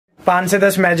5 से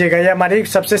 10 मैजिक है, ये हमारी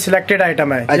सबसे सिलेक्टेड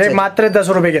आइटम है। अच्छा, ये मात्र 10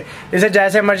 रुपए के, इसे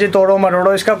जैसे मर्जी तोड़ो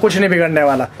मरोड़ो, इसका कुछ नहीं बिगड़ने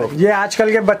वाला। ये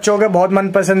आजकल के बच्चों के बहुत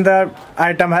मनपसंद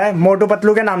आइटम है, मोटू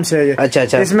पतलू के नाम से है ये।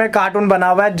 अच्छा। इसमें कार्टून बना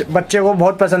हुआ है, बच्चे को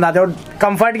बहुत पसंद आते हैं। और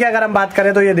कंफर्ट की अगर हम बात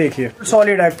करें तो ये देखिए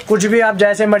सॉलिड है, कुछ भी आप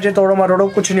जैसे मर्जी तोड़ो मरोड़ो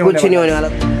कुछ नहीं होने वाला।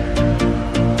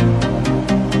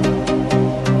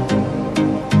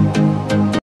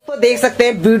 देख सकते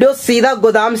हैं वीडियो सीधा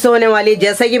गोदाम से होने वाली है।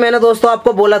 जैसे कि मैंने दोस्तों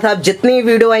आपको बोला था, जितनी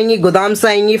वीडियो आएंगी गोदाम से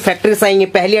आएंगी, फैक्ट्री से आएंगी।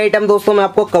 पहली आइटम दोस्तों मैं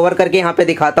आपको कवर करके यहाँ पे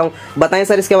दिखाता हूँ, बताएं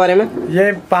सर इसके बारे में।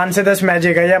 ये 5 से 10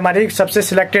 मैजिक है, ये हमारी सबसे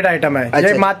सिलेक्टेड आइटम है।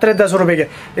 ये मात्र 10 रुपए के,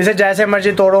 इसे जैसे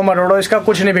मर्जी तोड़ो मरोड़ो, इसका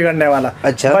कुछ नहीं बिगड़ने वाला।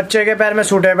 अच्छा, बच्चे के पैर में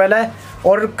सूटेबल है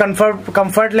और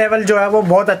कंफर्ट लेवल जो है वो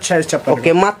बहुत अच्छा है इस चप्पल।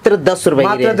 ओके, मात्र 10 रुपए,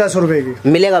 मात्र 10 रुपए की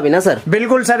मिलेगा भी ना सर?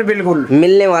 बिल्कुल सर, बिल्कुल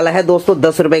मिलने वाला है दोस्तों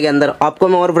 10 रुपए के अंदर। आपको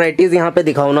मैं और वैरायटीज यहाँ पे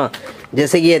दिखाऊं ना,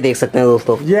 जैसे कि ये देख सकते हैं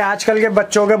दोस्तों, ये आजकल के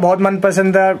बच्चों के बहुत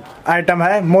मनपसंद आइटम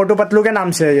है, मोटू पतलू के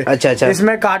नाम से है ये। अच्छा।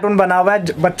 इसमें कार्टून बना हुआ है,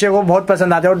 बच्चे को बहुत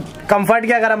पसंद आते हैं। और कंफर्ट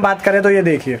की अगर हम बात करें तो ये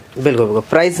देखिए। बिल्कुल।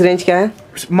 प्राइस रेंज क्या है?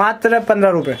 मात्र 15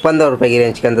 रुपए। 15 रुपए की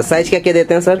रेंज के अंदर। साइज क्या क्या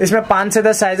देते हैं सर? इसमें 5 से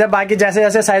 10 साइज है, बाकी जैसे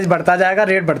जैसे साइज बढ़ता जाएगा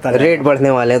रेट बढ़ता जाएगा। रेट बढ़ने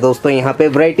वाले हैं दोस्तों, यहाँ पे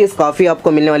वैरायटीज काफी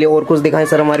आपको मिलने वाली है। और कुछ दिखाएं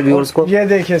सर हमारे व्यूअर्स को। ये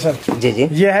देखिए सर। जी।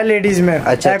 ये है लेडीज में,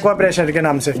 अच्छा, एक्वा प्रेशर के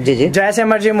नाम से। जी। जैसे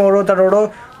मर्जी मोड़ो तरोड़ो,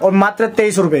 और मात्र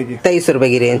 23 रुपए की। 23 रुपए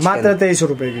की रेंज, मात्र 23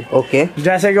 रुपए की। ओके।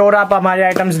 जैसे कि और आप हमारे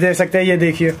आइटम्स देख सकते हैं, ये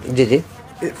देखिए। जी।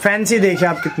 फैंसी देखिए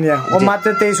आप कितनी है, और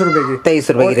मात्र 23 रुपए की। 23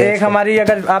 रुपए की। एक हमारी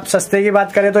अगर आप सस्ते की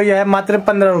बात करें तो यह है मात्र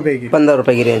 15 रुपए की। 15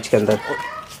 रुपए की रेंज के अंदर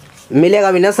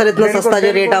मिलेगा भी ना सर? इतना सस्ता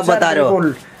जो रेट आप बता रहे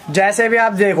हो, जैसे भी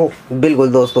आप देखो। बिल्कुल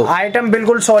दोस्तों, आइटम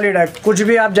बिल्कुल सॉलिड है, कुछ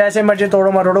भी आप जैसे मर्जी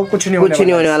तोड़ो मरोड़ो कुछ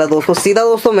नहीं होने वाला दोस्तों। सीधा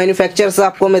दोस्तों मैन्युफैक्चर से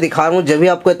आपको मैं दिखा रहा हूँ, जब भी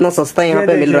आपको इतना सस्ता यहाँ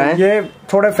पे मिल रहा है। ये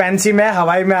थोड़े फैंसी में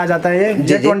हवाई में आ जाता है ये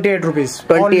 28 रुपीज।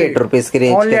 28 रुपीज की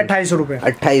रेंज, ओनली 28 रुपए।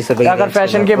 28 रुपए। अगर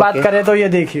फैशन की बात करें तो ये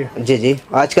देखिए। जी।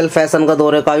 आजकल फैशन का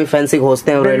दौर है, काफी फैंसी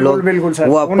खोजते हैं लोग। बिल्कुल सर,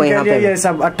 वो आपको यहाँ पे ये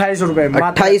सब 28 रुपए।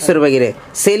 28 रुपए की रेंज।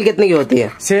 सेल कितने की होती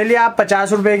है? सेल आप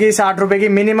 50 रुपए की, 60 रुपए की,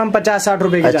 मिनिमम 50-60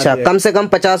 रुपए की। अच्छा, कम से कम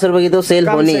 50 रुपए की तो सेल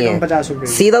होनी है। 50 रुपए।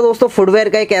 सीधा दोस्तों फुटवेयर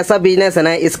का एक ऐसा बिजनेस है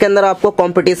ना, इसके अंदर आपको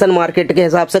कंपटीशन मार्केट के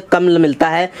हिसाब से कम मिलता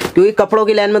है। क्योंकि कपड़ों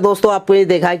की लाइन में दोस्तों आपको ये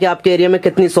देखा है कि आपके एरिया में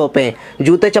कितनी शॉपें हैं।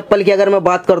 जूते चप्पल की अगर मैं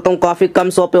बात करता हूँ, काफी कम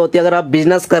शॉपें होती है। अगर आप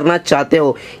बिजनेस करना चाहते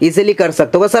हो इजीली कर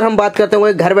सकते हो। सर हम बात करते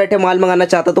हैं घर बैठे माल मंगाना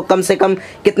चाहता तो कम से कम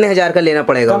कितने हजार का लेना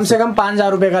पड़ेगा? कम से कम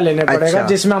 5000 रुपए का लेना पड़ेगा,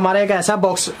 जिसमें हमारा एक ऐसा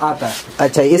बॉक्स आता है।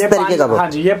 अच्छा, इस तरीके का? हाँ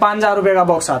जी, ये 5000 रुपए का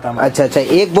बॉक्स आता है। अच्छा।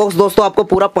 एक बॉक्स दोस्तों आपको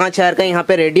पूरा 5000 का यहाँ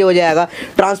पे रेडी हो जाएगा।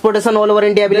 Transportation all over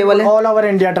India available है? All over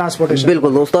India transportation.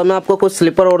 बिल्कुल दोस्तों, मैं आपको कुछ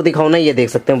स्लीपर और दिखाऊं ना, ये देख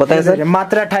सकते हैं, बताएं सर।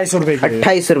 मात्र 28 रुपए की।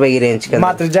 28 रुपए की रेंज के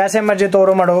मात्र, जैसे मर्जी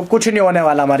तोड़ो मड़ो कुछ नहीं होने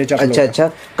वाला हमारी चप्पल। अच्छा।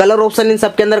 कलर ऑप्शन इन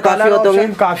सबके अंदर काफी होते होंगे?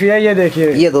 काफी है। ये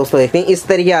देखिए, ये दोस्तों देखते हैं इस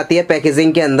तरीके आती है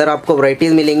पैकेजिंग के अंदर, आपको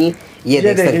वैरायटीज मिलेंगी। ये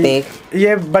देख सकते हैं,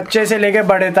 ये बच्चे से लेके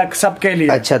बड़े तक सबके लिए।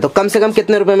 अच्छा, तो कम से कम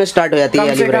कितने रुपए में स्टार्ट हो जाती है?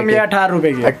 कम से कम ये 18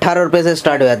 रुपए की। 18 रुपए से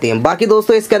स्टार्ट हो जाती है। बाकी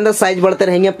दोस्तों इसके अंदर साइज बढ़ते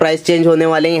रहेंगे, प्राइस चेंज होने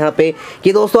वाले हैं यहाँ पे।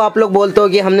 कि दोस्तों आप लोग बोलते हो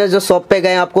कि हमने जो शॉप पे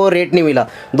गए आपको रेट नहीं मिला,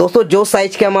 दोस्तों जो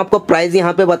साइज के हम आपको प्राइस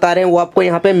यहाँ पे बता रहे हैं वो आपको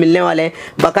यहाँ पे मिलने वाले हैं।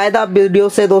 बाकायदा आप वीडियो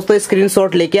से दोस्तों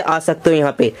स्क्रीनशॉट लेके आ सकते हो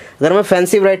यहाँ पे। अगर मैं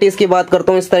फैंसी वैरायटीज की बात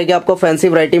करता हूँ, इस तरह की आपको फैंसी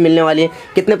वैरायटी मिलने वाली है।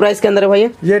 कितने प्राइस के अंदर है भाई?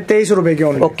 ये 23 रुपए की।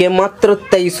 ओके, मात्र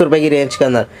 23 रुपए की रेंज के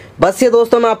अंदर। बस ये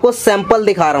दोस्तों मैं आपको सैंपल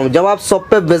दिखा रहा हूं, जब आप शॉप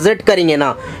पे विजिट करेंगे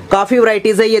ना, काफी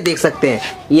वैरायटीज है। ये देख सकते हैं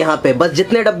यहाँ पे, बस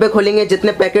जितने डब्बे खोलेंगे,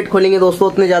 जितने पैकेट खोलेंगे दोस्तों,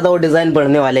 उतने ज्यादा वो डिजाइन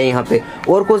बढ़ने वाले हैं यहाँ पे।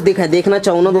 और कुछ देखना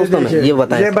चाहूँ ना दोस्तों मैं, ये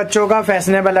बताएं। ये बच्चों का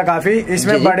फैशनेबल है काफी,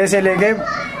 इसमें बड़े से लेके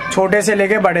छोटे से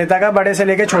लेके बड़े तक है, बड़े से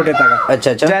लेके छोटे तक है।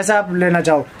 अच्छा, जैसा आप लेना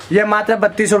चाहो। ये मात्र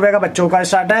 32 रुपए का बच्चों का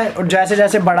स्टार्ट है, और जैसे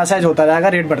जैसे बड़ा साइज होता जाएगा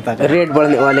रेट बढ़ता जाएगा। रेट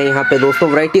बढ़ने वाले यहाँ पे दोस्तों,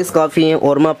 वैरायटीज काफी हैं।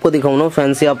 और मैं आपको दिखाऊँ ना,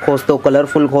 फैंसी आप खोजते हो,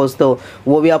 कलरफुल खोजते हो,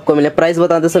 वो भी आपको मिले। प्राइस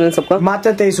बता दे सर इन सबका?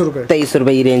 मात्र 23 रुपए। 23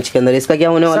 रुपए की रेंज के अंदर। इसका क्या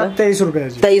होने वाला है? 23 रुपए।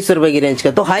 23 रुपए की रेंज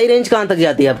का। तो हाई रेंज कहाँ तक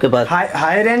जाती है आपके पास?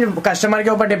 हाई रेंज कस्टमर के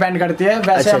ऊपर डिपेंड करती है।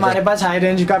 वैसे हमारे पास हाई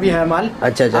रेंज का भी है माल।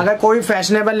 अच्छा। अगर कोई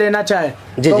फैशनेबल लेना चाहे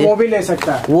तो वो भी ले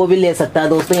सकता है। वो भी ले सकता है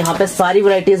दोस्तों, यहाँ पे सारी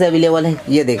वैरायटीज अवेलेबल है।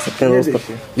 ये देख सकते हैं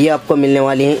दोस्तों, ये आपको मिलने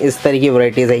वाली है इस तरह की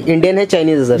वैरायटीज है। इंडियन है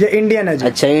चाइनीज है सर? ये इंडियन है।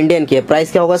 अच्छा, इंडियन की है।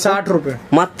 प्राइस क्या होगा? 60 रुपए।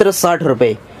 मात्र 60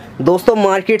 रुपए दोस्तों।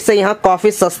 मार्केट से यहाँ काफी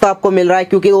सस्ता आपको मिल रहा है,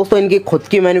 क्योंकि दोस्तों इनकी खुद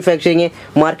की मैन्युफैक्चरिंग है,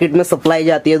 मार्केट में सप्लाई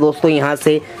जाती है दोस्तों यहाँ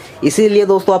से, इसीलिए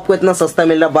दोस्तों आपको इतना सस्ता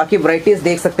मिल रहा है। बाकी वैरायटीज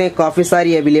देख सकते हैं, काफी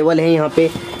सारी अवेलेबल है यहाँ पे।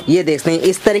 ये देखते हैं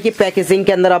इस तरह की पैकेजिंग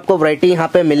के अंदर आपको वैरायटी यहाँ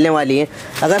पे मिलने वाली है।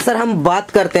 अगर सर हम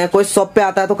बात करते हैं, कोई शॉप पे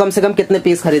आता है तो कम से कम कितने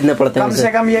पीस खरीदने पड़ते हैं? कम से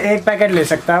कम ये एक पैकेट ले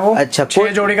सकता है वो। अच्छा, 6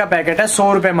 जोड़ी का पैकेट है,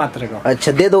 100 रुपए मात्र का।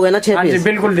 अच्छा, दे दोगे ना 6 पीस?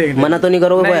 बिल्कुल देंगे, मना तो नहीं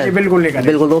करोगे? बिल्कुल नहीं।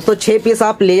 बिल्कुल दोस्तों, 6 पीस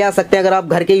आप ले जा सकते हैं। अगर आप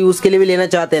घर के यूज के लिए भी लेना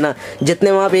चाहते हैं ना, ना,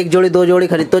 जितने में आप 1 जोड़ी 2 जोड़ी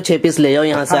खरीदते हो 6 पीस ले जाओ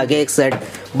यहाँ से आगे एक सेट।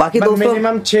 बाकी दोस्तों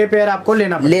मिनिमम 6 पेयर आपको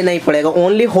लेना ही पड़ेगा।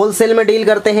 ओनली होलसेल में डील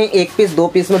करते हैं, 1 पीस 2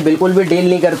 पीस में बिल्कुल भी डील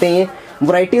नहीं करते हैं।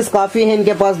 वैरायटीज काफी है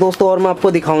इनके पास दोस्तों, और मैं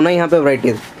आपको दिखाऊँ ना यहाँ पे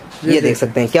वैरायटीज, ये देख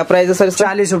सकते हैं। क्या प्राइस है सर इसका?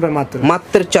 40 रुपए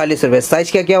मात्र 40 रुपए।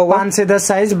 साइज क्या क्या होगा? 5 से 10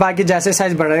 साइज, बाकी जैसे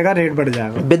साइज बढ़ेगा रेट बढ़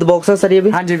जाएगा। विद बॉक्स है सर ये भी?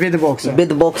 हाँ जी विद बॉक्स।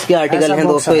 विद बॉक्स के आर्टिकल हैं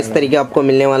दोस्तों, इस तरीके आपको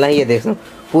मिलने वाला है। ये देख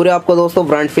सकते पूरे आपको दोस्तों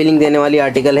ब्रांड फीलिंग देने वाली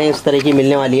आर्टिकल है, इस तरह की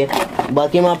मिलने वाली है।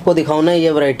 बाकी मैं आपको दिखाऊँ ना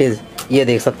ये वैरायटीज, ये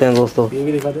देख सकते हैं दोस्तों। ये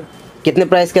भी दिखा दो। कितने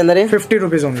प्राइस के अंदर है? 50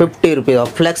 रुपीज। 50 रुपीज।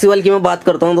 फ्लेक्सिबल की मैं बात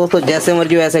करता हूँ दोस्तों, जैसे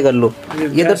मर्जी वैसे कर लो,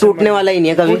 ये तो टूटने वाला ही नहीं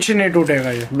है कभी, कुछ नहीं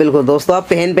टूटेगा ये। बिल्कुल दोस्तों, आप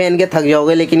पहन के थक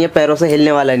जाओगे लेकिन ये पैरों से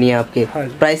हिलने वाला नहीं है आपके।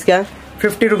 प्राइस क्या है?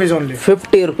 50 रुपीज ओनली।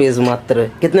 50 रुपीज मात्र।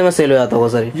 कितने में सेल हो जाता होगा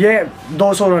सर ये?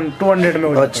 200 में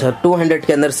हो अच्छा 200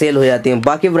 के अंदर सेल हो जाती है।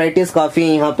 बाकी वैरायटीज काफी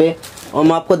है यहाँ पे, और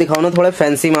मैं आपको दिखाऊँ ना थोड़े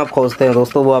फैंसी में आप खोजते हैं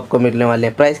दोस्तों, वो आपको मिलने वाले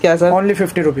हैं। प्राइस क्या है सर? Only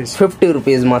 50 rupees. 50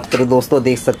 रुपीज मात्र दोस्तों,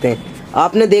 देख सकते हैं।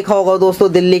 आपने देखा होगा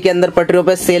दोस्तों दिल्ली के अंदर पटरियों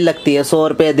पे सेल लगती है, 100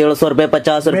 रुपए 150 रुपए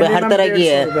 50 रुपए हर तरह की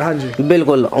है। हाँ जी।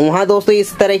 बिल्कुल, वहाँ दोस्तों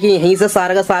इस तरह की यहीं से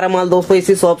सारा का सारा माल दोस्तों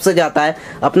इसी शॉप से जाता है,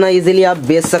 अपना इजीली आप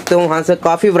बेच सकते हो। वहाँ से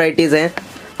काफी वैरायटीज हैं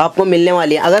आपको मिलने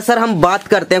वाली है। अगर सर हम बात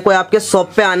करते हैं, कोई आपके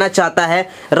शॉप पे आना चाहता है,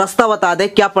 रास्ता बता दे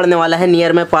क्या पड़ने वाला है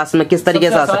नियर में, पास में, किस तरीके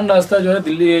से आ सकते? रास्ता जो है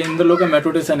दिल्ली इंदरलोक का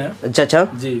मेट्रो स्टेशन है। अच्छा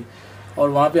जी, और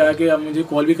वहाँ पे आके आप मुझे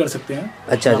कॉल भी कर सकते हैं।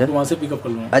 अच्छा, वहाँ से पिकअप कर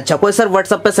लूँगा। अच्छा, कोई सर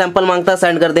व्हाट्सएप पे सैंपल मांगता है,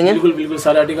 सेंड कर देंगे? बिल्कुल बिल्कुल,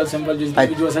 सारे आर्टिकल सैंपल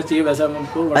जो ऐसा चाहिए वैसा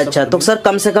उनको। अच्छा, तो सर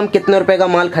कम से कम कितने रुपए का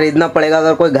माल खरीदना पड़ेगा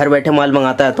अगर कोई घर बैठे माल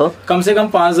मंगाता है तो? कम से कम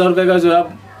 5000 रुपए का जो है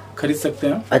आप खरीद सकते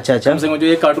हैं। अच्छा, कम से कम जो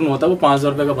एक कार्टून होता है वो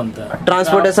 5000 रुपए का बनता है।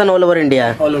 ट्रांसपोर्टेशन ऑल ओवर इंडिया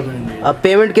है? All over India. अब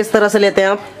पेमेंट किस तरह से लेते हैं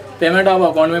आप? पेमेंट आप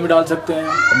अकाउंट में भी डाल सकते हैं,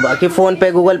 बाकी फोन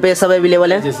पे गूगल पे सब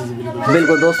अवेलेबल है।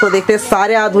 बिल्कुल दोस्तों, देखते हैं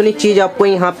सारे आधुनिक चीज आपको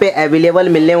यहाँ पे अवेलेबल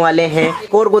मिलने वाले हैं।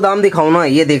 और गोदाम दिखाऊं ना,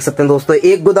 ये देख सकते हैं दोस्तों,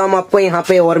 एक गोदाम आपको यहाँ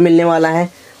पे और मिलने वाला है।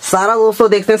 सारा दोस्तों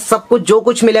देखते हैं सब कुछ जो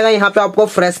कुछ मिलेगा यहाँ पे आपको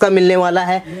फ्रेश का मिलने वाला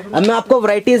है। अब मैं आपको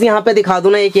वैरायटीज यहाँ पे दिखा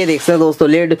दूं ना, एक ये देखते हैं दोस्तों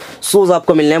लेड शूज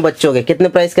आपको मिलने हैं बच्चों के। कितने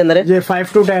प्राइस के अंदर है? ये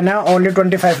 5 to 10 है, ओनली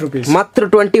 25 रुपीज। मात्र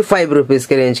 25 रुपीज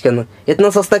के रेंज के अंदर। इतना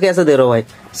सस्ता कैसे दे रहे हो भाई?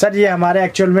 सर ये हमारे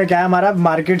एक्चुअल में क्या है, हमारा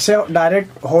मार्केट से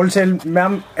डायरेक्ट होलसेल में,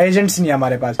 हम एजेंट्स नहीं है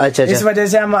हमारे पास। अच्छा, इस वजह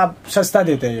से हम आप सस्ता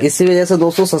देते हैं, इसी वजह से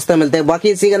दोस्तों सस्ता मिलता है। बाकी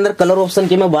इसी के अंदर कलर ऑप्शन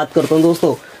की मैं बात करता हूँ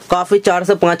दोस्तों, काफी 4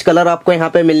 से 5 कलर आपको यहाँ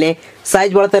पे मिलने।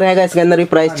 साइज बढ़ते रहेगा, इसके अंदर भी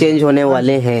प्राइस चेंज होने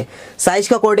वाले हैं। साइज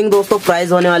के अकॉर्डिंग दोस्तों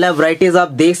प्राइस होने वाला है। वैरायटीज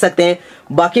आप देख सकते हैं।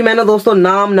 बाकी मैंने दोस्तों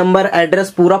नाम नंबर एड्रेस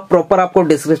पूरा प्रॉपर आपको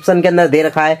डिस्क्रिप्शन के अंदर दे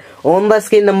रखा है। ऑन द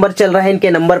स्क्रीन नंबर चल रहा है, इनके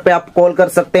नंबर पे आप कॉल कर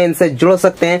सकते हैं, इनसे जुड़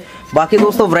सकते हैं। बाकी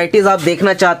दोस्तों वैरायटीज आप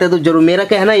देखना चाहते हैं तो जरूर, मेरा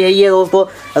कहना यही है दोस्तों,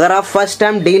 अगर आप फर्स्ट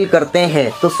टाइम डील करते हैं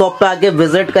तो शॉप पे आके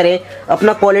विजिट करें,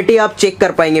 अपना क्वालिटी आप चेक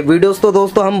कर पाएंगे। वीडियोस तो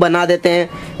दोस्तों हम बना देते हैं,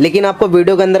 लेकिन आपको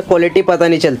वीडियो के अंदर क्वालिटी पता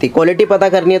नहीं चलती। क्वालिटी पता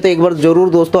करनी है तो एक बार जरूर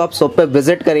दोस्तों आप शॉप पे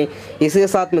विजिट करें। इसी के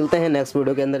साथ मिलते हैं नेक्स्ट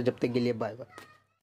वीडियो के अंदर, जब तक के लिए बाय बाय।